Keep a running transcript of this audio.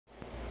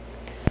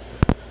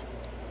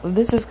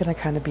This is going to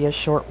kind of be a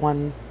short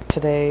one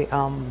today.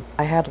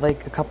 I had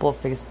like a couple of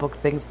Facebook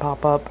things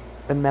pop up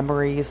in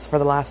memories for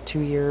the last 2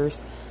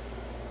 years.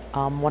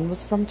 One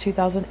was from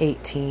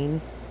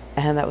 2018,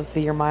 and that was the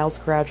year Miles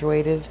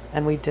graduated,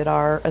 and we did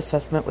our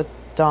assessment with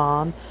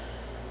Dawn.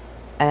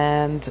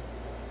 And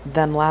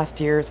then last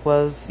year's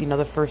was,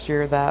 the first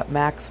year that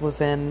Max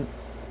was in.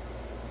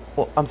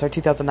 Well, I'm sorry,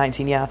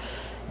 2019. Yeah,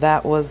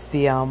 that was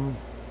the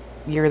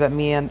year that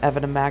me and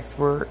Evan and Max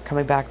were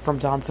coming back from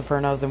Don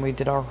Seferno's, and we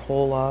did our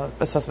whole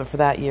assessment for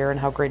that year and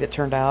how great it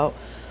turned out.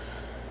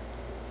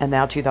 And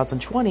now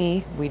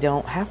 2020, we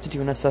don't have to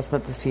do an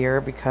assessment this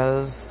year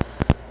because,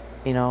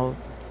 you know,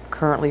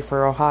 currently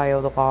for Ohio,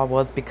 the law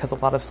was because a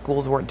lot of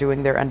schools weren't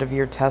doing their end of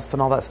year tests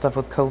and all that stuff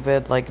with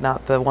COVID, like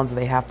not the ones that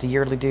they have to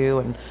yearly do,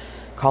 and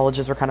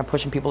colleges were kind of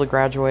pushing people to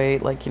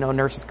graduate. Like,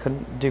 nurses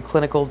couldn't do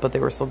clinicals, but they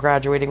were still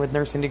graduating with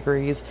nursing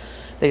degrees.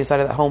 They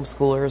decided that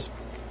homeschoolers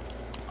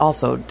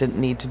also didn't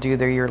need to do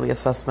their yearly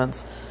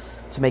assessments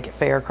to make it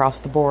fair across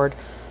the board.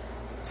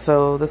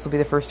 So this will be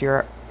the first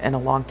year in a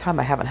long time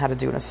I haven't had to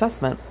do an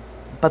assessment.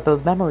 But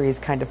those memories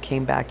kind of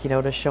came back,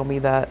 to show me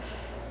that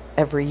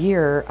every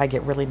year I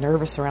get really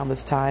nervous around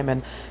this time,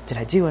 and did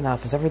I do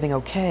enough? Is everything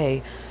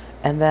okay?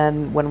 And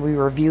then when we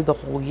reviewed the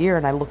whole year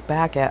and I look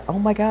back at, oh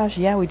my gosh,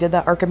 yeah, we did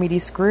that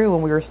Archimedes screw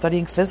when we were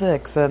studying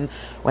physics and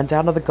went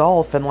down to the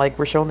Gulf, and like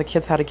we're showing the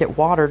kids how to get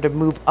water to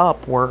move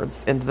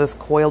upwards into this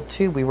coiled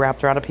tube we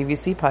wrapped around a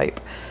PVC pipe.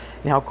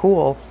 How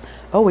cool.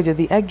 Oh, we did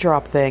the egg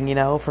drop thing,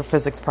 for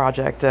physics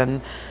project,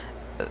 and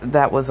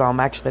that was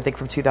actually I think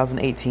from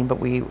 2018, but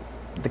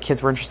the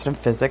kids were interested in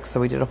physics, so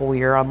we did a whole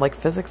year on like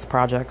physics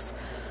projects.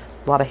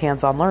 A lot of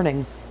hands-on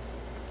learning.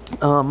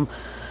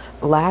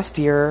 Last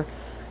year,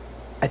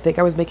 I think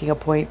I was making a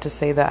point to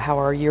say that how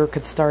our year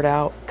could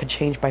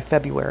change by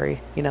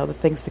February. The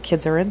things the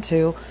kids are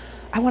into.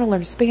 I want to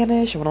learn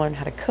Spanish. I want to learn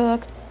how to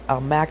cook.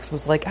 Max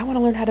was like, I want to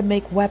learn how to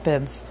make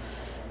weapons,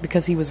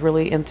 because he was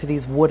really into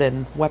these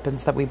wooden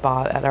weapons that we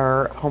bought at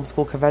our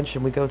homeschool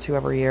convention we go to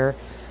every year.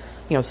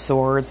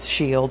 Swords,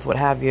 shields, what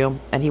have you.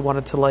 And he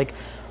wanted to like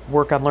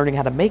work on learning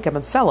how to make them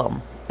and sell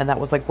them. And that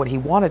was like what he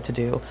wanted to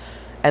do.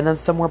 And then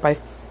somewhere by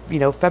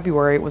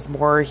February, it was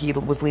more, he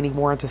was leaning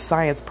more into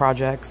science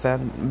projects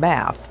and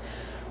math.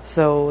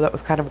 So that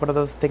was kind of one of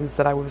those things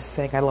that I was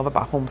saying I love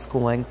about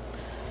homeschooling.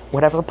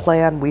 Whatever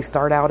plan we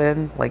start out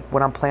in, like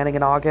when I'm planning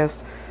in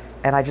August,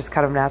 and I just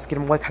kind of asking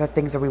him, what kind of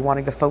things are we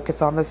wanting to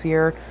focus on this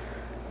year?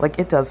 Like,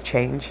 it does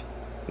change.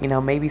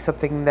 Maybe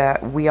something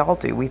that we all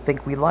do, we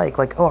think we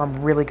like, oh,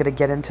 I'm really going to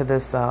get into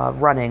this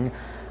running.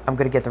 I'm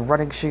going to get the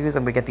running shoes.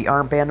 I'm going to get the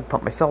armband to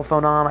put my cell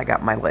phone on. I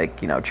got my,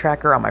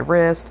 tracker on my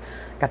wrist.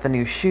 Got the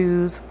new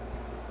shoes.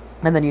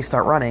 And then you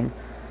start running.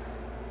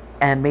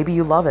 And maybe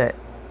you love it,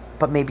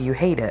 but maybe you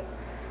hate it.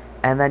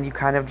 And then you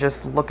kind of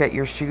just look at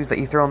your shoes that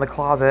you throw in the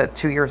closet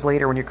 2 years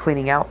later when you're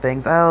cleaning out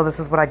things. Oh, this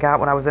is what I got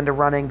when I was into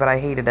running, but I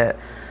hated it.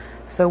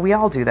 So we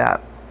all do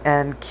that.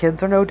 And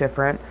kids are no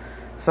different.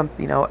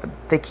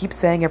 They keep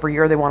saying every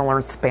year they want to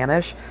learn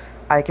Spanish.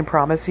 I can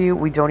promise you,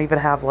 we don't even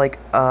have like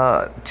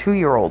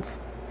 2-year-olds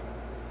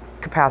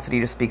capacity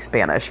to speak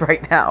Spanish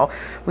right now.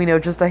 We know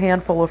just a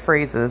handful of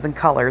phrases and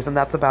colors, and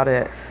that's about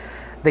it.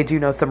 They do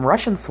know some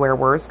Russian swear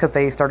words because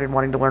they started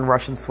wanting to learn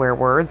Russian swear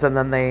words, and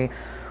then they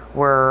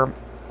were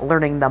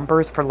learning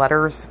numbers for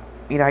letters.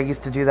 I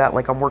used to do that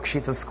like on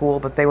worksheets at school,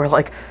 but they were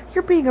like,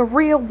 you're being a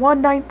real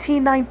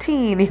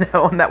 11919,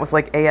 and that was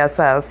like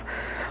ASS.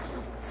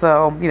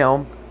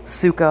 So,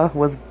 suka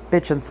was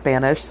bitch in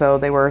Spanish, so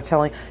they were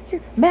telling,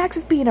 Max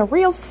is being a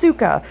real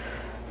suka.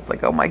 It's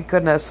like, oh my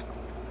goodness.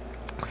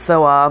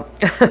 So,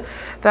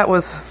 that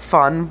was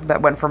fun.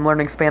 That went from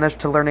learning Spanish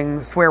to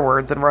learning swear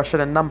words and Russian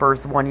and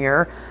numbers 1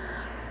 year.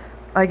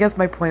 I guess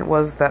my point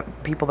was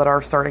that people that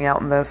are starting out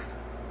in this,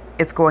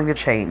 it's going to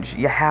change.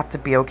 You have to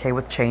be okay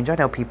with change. I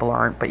know people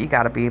aren't, but you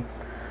gotta be.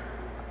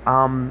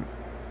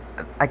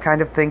 I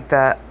kind of think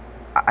that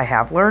I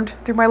have learned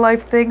through my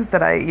life things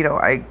that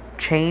I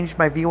changed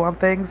my view on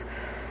things.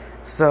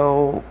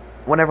 So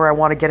whenever I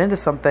want to get into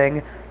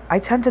something, I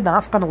tend to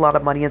not spend a lot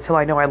of money until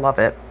I know I love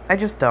it. I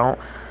just don't.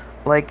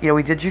 Like,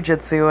 we did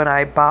jujitsu, and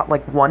I bought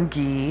like one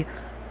gi,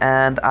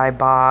 and I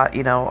bought,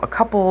 a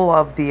couple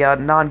of the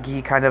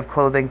non-gi kind of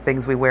clothing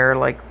things we wear,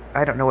 like,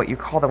 I don't know what you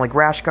call them, like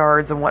rash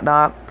guards and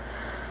whatnot.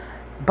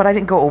 But I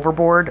didn't go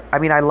overboard. I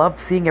mean, I loved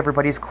seeing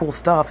everybody's cool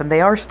stuff, and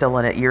they are still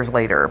in it years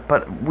later.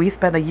 But we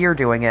spent a year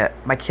doing it.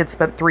 My kids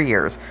spent 3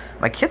 years.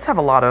 My kids have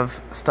a lot of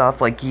stuff,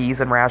 like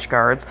gis and rash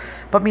guards.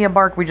 But me and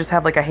Mark, we just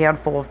had like a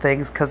handful of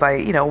things, because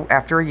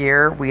after a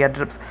year, we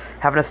ended up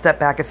having to step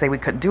back and say we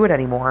couldn't do it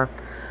anymore.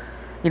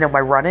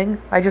 My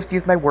running, I just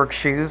used my work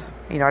shoes.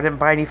 I didn't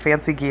buy any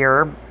fancy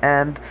gear.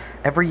 And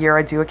every year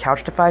I do a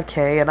Couch to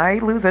 5K, and I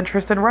lose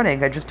interest in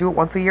running. I just do it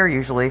once a year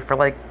usually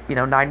for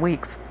 9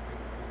 weeks.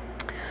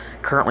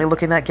 Currently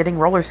looking at getting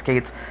roller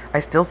skates. I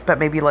still spent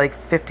maybe like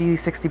 50,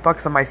 60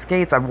 bucks on my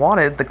skates. I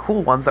wanted the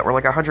cool ones that were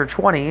like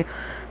 120.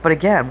 But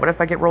again, what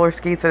if I get roller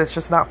skates and it's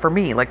just not for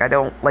me? Like, I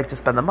don't like to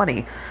spend the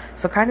money.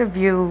 So kind of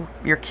view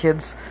your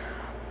kids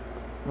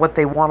what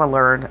they want to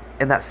learn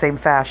in that same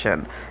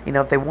fashion.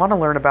 If they want to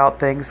learn about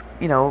things,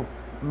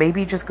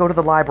 maybe just go to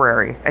the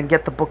library and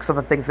get the books on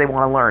the things they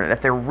want to learn. And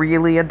if they're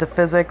really into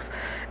physics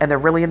and they're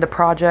really into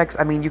projects,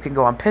 you can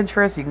go on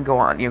Pinterest, you can go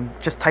on,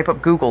 just type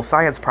up Google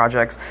science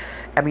projects.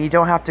 You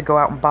don't have to go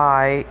out and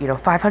buy,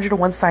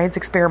 501 Science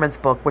Experiments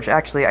book, which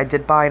actually I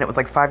did buy and it was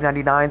like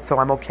 $5.99, so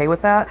I'm okay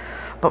with that.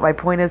 But my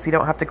point is, you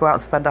don't have to go out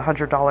and spend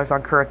 $100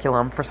 on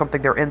curriculum for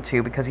something they're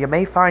into, because you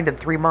may find in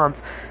 3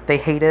 months they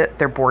hate it,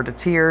 they're bored to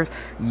tears,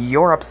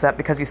 you're upset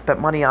because you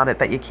spent money on it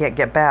that you can't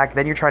get back,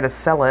 then you're trying to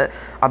sell it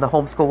on the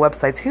homeschool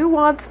websites. Who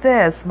wants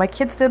this? My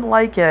kids didn't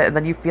like it. And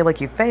then you feel like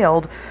you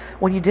failed.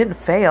 When you didn't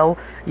fail,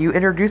 you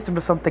introduced them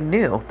to something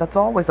new. That's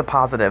always a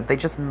positive. They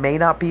just may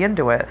not be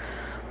into it.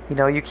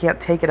 You can't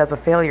take it as a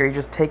failure. You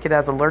just take it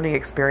as a learning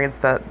experience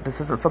that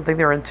this isn't something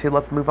they're into.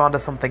 Let's move on to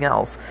something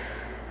else.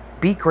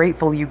 Be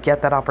grateful you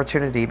get that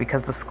opportunity,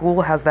 because the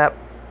school has that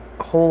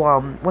whole,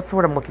 what's the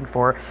word I'm looking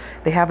for?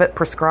 They have it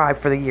prescribed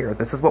for the year.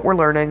 This is what we're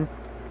learning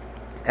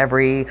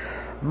every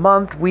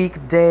month,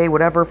 week, day,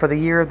 whatever for the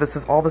year. This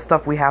is all the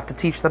stuff we have to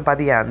teach them by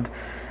the end.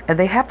 And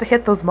they have to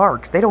hit those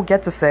marks. They don't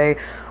get to say,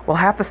 well,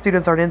 half the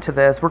students aren't into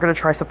this, we're going to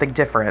try something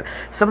different.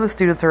 Some of the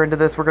students are into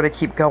this, we're going to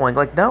keep going.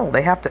 No,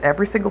 they have to,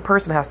 every single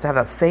person has to have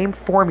that same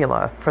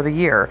formula for the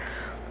year.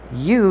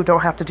 You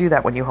don't have to do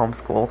that when you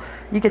homeschool.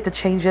 You get to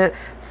change it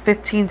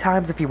 15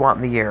 times if you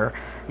want in the year.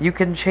 You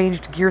can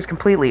change gears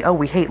completely. Oh,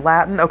 we hate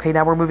Latin? Okay,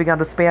 now we're moving on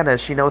to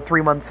Spanish,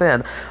 3 months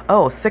in.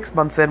 Oh, 6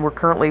 months in, we're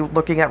currently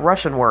looking at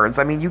Russian words.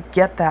 You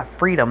get that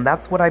freedom.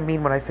 That's what I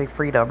mean when I say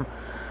freedom.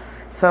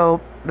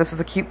 So, this is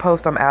a cute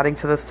post I'm adding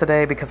to this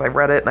today because I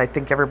read it and I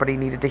think everybody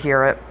needed to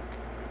hear it.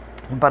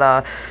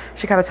 But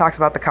she kind of talks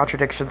about the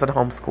contradictions in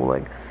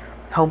homeschooling.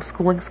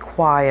 Homeschooling's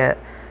quiet.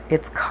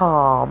 It's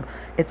calm.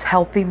 It's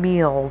healthy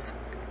meals.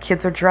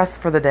 Kids are dressed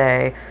for the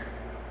day.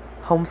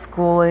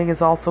 Homeschooling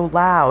is also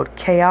loud,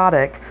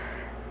 chaotic.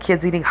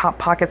 Kids eating Hot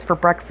Pockets for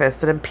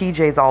breakfast and in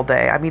PJs all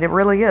day. It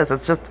really is.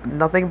 It's just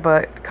nothing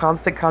but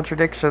constant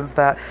contradictions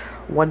that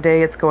one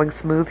day it's going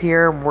smooth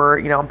here and we're,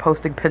 I'm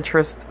posting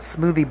Pinterest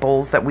smoothie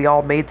bowls that we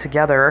all made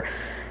together,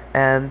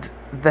 and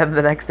then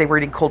the next day we're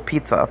eating cold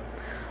pizza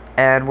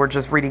and we're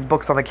just reading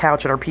books on the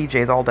couch in our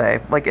PJs all day.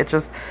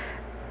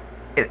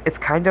 It's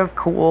kind of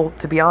cool,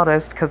 to be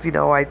honest, because,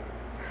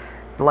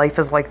 life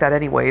is like that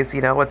anyways.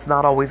 It's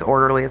not always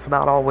orderly, it's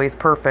not always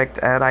perfect,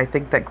 and I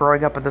think that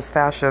growing up in this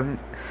fashion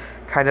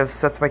kind of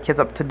sets my kids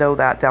up to know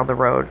that down the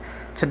road,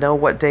 to know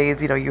what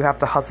days, you have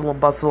to hustle and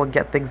bustle and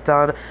get things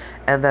done,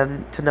 and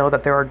then to know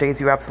that there are days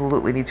you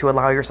absolutely need to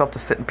allow yourself to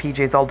sit in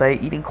PJs all day,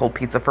 eating cold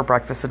pizza for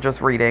breakfast and just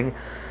reading.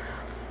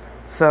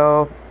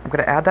 So I'm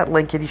going to add that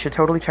link in. You should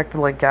totally check the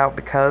link out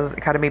because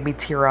it kind of made me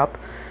tear up,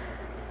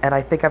 and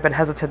I think I've been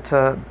hesitant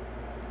to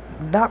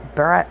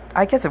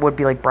I guess it would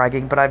be like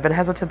bragging, but I've been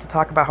hesitant to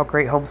talk about how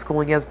great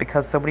homeschooling is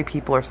because so many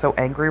people are so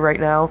angry right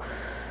now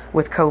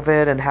with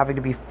COVID and having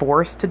to be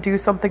forced to do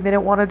something they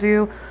don't want to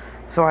do.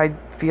 So I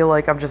feel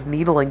like I'm just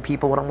needling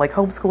people when I'm like,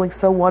 homeschooling's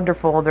so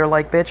wonderful, and they're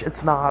like, bitch,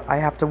 it's not. I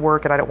have to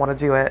work and I don't want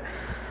to do it.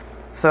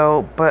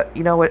 So, but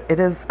it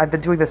is, I've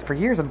been doing this for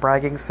years and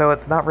bragging, so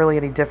it's not really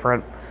any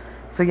different.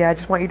 So yeah, I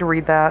just want you to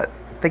read that,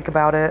 think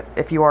about it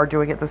if you are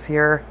doing it this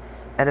year,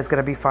 and it's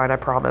going to be fine, I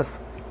promise.